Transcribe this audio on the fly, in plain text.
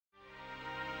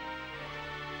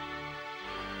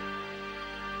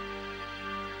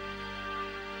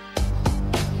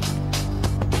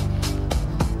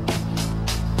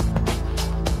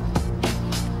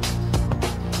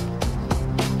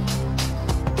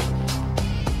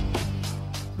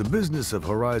The business of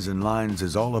Horizon Lines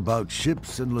is all about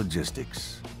ships and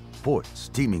logistics, ports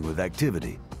teeming with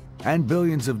activity, and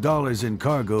billions of dollars in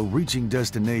cargo reaching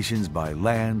destinations by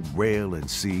land, rail, and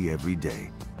sea every day.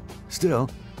 Still,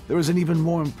 there is an even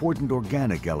more important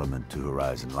organic element to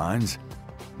Horizon Lines,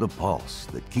 the pulse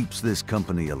that keeps this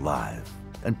company alive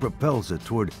and propels it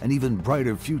toward an even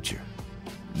brighter future.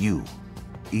 You,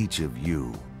 each of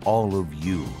you, all of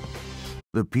you,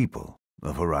 the people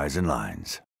of Horizon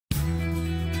Lines.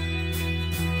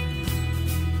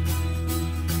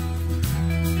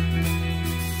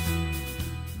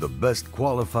 The best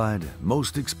qualified,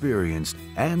 most experienced,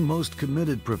 and most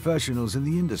committed professionals in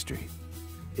the industry.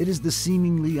 It is the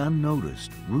seemingly unnoticed,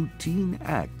 routine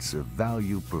acts of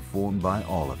value performed by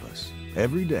all of us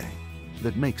every day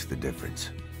that makes the difference.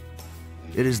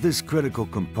 It is this critical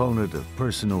component of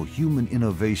personal human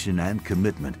innovation and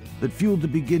commitment that fueled the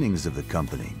beginnings of the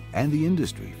company and the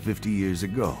industry 50 years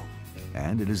ago.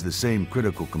 And it is the same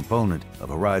critical component of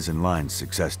Horizon Lines'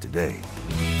 success today.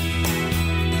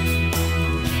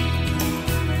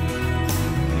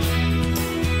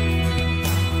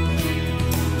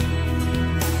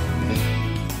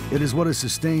 It is what has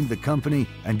sustained the company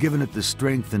and given it the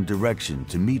strength and direction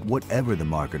to meet whatever the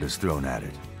market has thrown at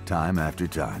it, time after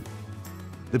time.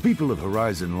 The people of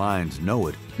Horizon Lines know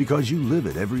it because you live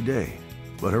it every day.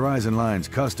 But Horizon Lines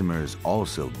customers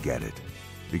also get it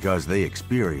because they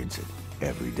experience it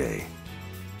every day.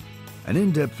 An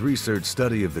in-depth research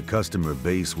study of the customer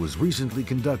base was recently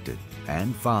conducted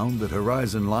and found that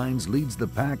Horizon Lines leads the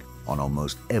pack on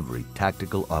almost every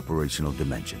tactical operational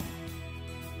dimension.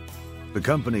 The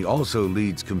company also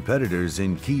leads competitors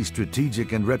in key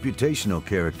strategic and reputational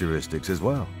characteristics as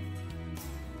well.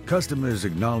 Customers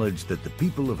acknowledge that the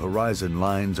people of Horizon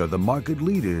Lines are the market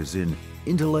leaders in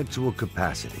intellectual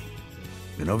capacity,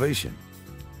 innovation,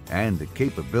 and the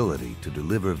capability to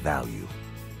deliver value.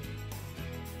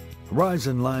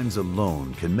 Horizon Lines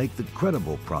alone can make the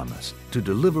credible promise to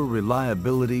deliver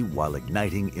reliability while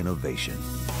igniting innovation.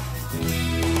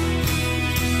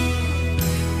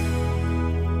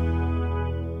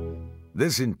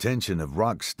 This intention of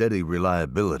rock-steady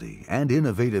reliability and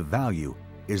innovative value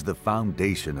is the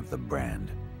foundation of the brand.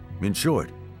 In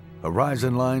short,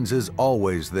 Horizon Lines is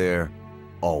always there,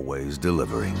 always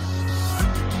delivering.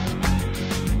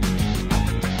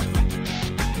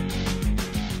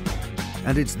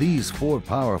 And it's these four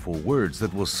powerful words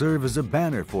that will serve as a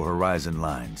banner for Horizon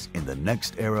Lines in the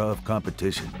next era of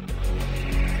competition.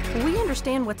 We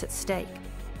understand what's at stake.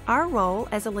 Our role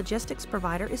as a logistics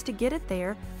provider is to get it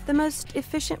there the most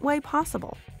efficient way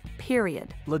possible,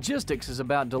 period. Logistics is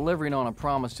about delivering on a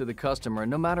promise to the customer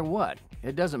no matter what.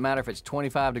 It doesn't matter if it's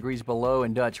 25 degrees below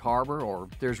in Dutch Harbor or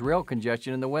there's rail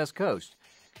congestion in the West Coast.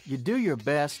 You do your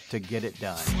best to get it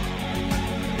done.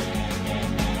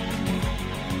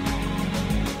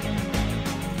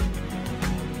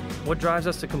 What drives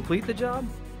us to complete the job?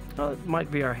 Well, it might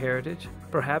be our heritage.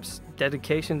 Perhaps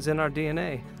dedication's in our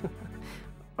DNA.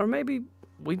 Or maybe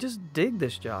we just dig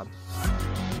this job.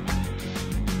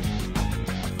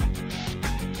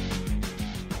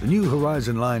 The new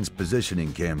Horizon Lines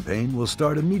positioning campaign will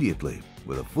start immediately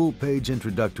with a full-page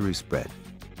introductory spread.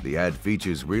 The ad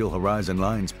features real Horizon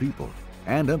Lines people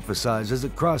and emphasizes a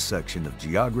cross-section of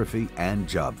geography and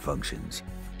job functions.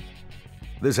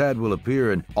 This ad will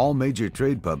appear in all major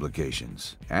trade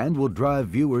publications and will drive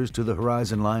viewers to the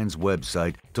Horizon Lines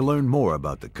website to learn more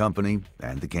about the company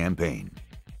and the campaign.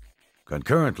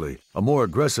 Concurrently, a more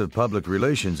aggressive public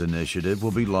relations initiative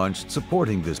will be launched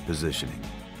supporting this positioning.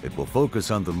 It will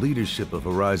focus on the leadership of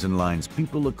Horizon Lines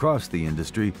people across the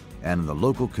industry and in the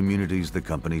local communities the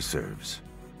company serves.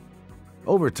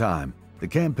 Over time, the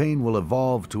campaign will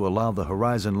evolve to allow the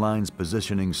Horizon Lines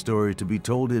positioning story to be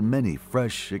told in many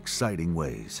fresh, exciting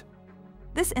ways.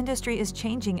 This industry is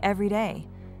changing every day.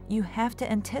 You have to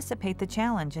anticipate the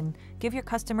challenge and give your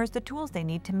customers the tools they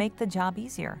need to make the job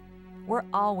easier. We're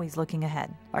always looking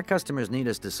ahead. Our customers need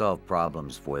us to solve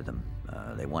problems for them.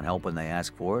 They want help when they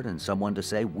ask for it and someone to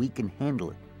say, we can handle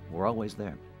it. We're always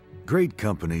there. Great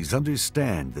companies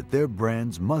understand that their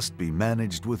brands must be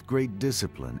managed with great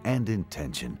discipline and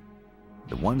intention.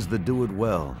 The ones that do it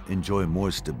well enjoy more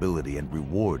stability and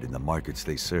reward in the markets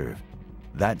they serve.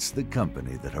 That's the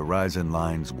company that Horizon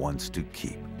Lines wants to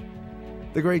keep.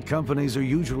 The great companies are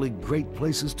usually great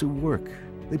places to work.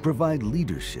 They provide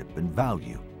leadership and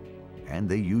value. And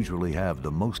they usually have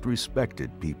the most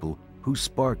respected people who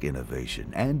spark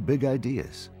innovation and big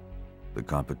ideas. The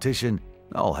competition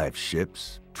all have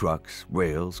ships, trucks,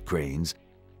 rails, cranes.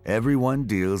 Everyone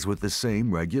deals with the same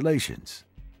regulations.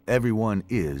 Everyone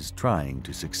is trying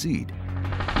to succeed.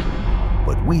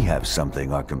 But we have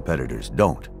something our competitors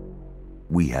don't.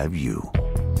 we have you.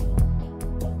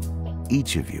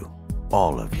 Each of you,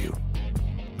 all of you,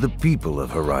 the people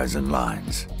of Horizon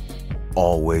Lines.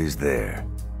 Always there,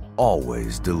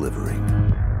 always delivering.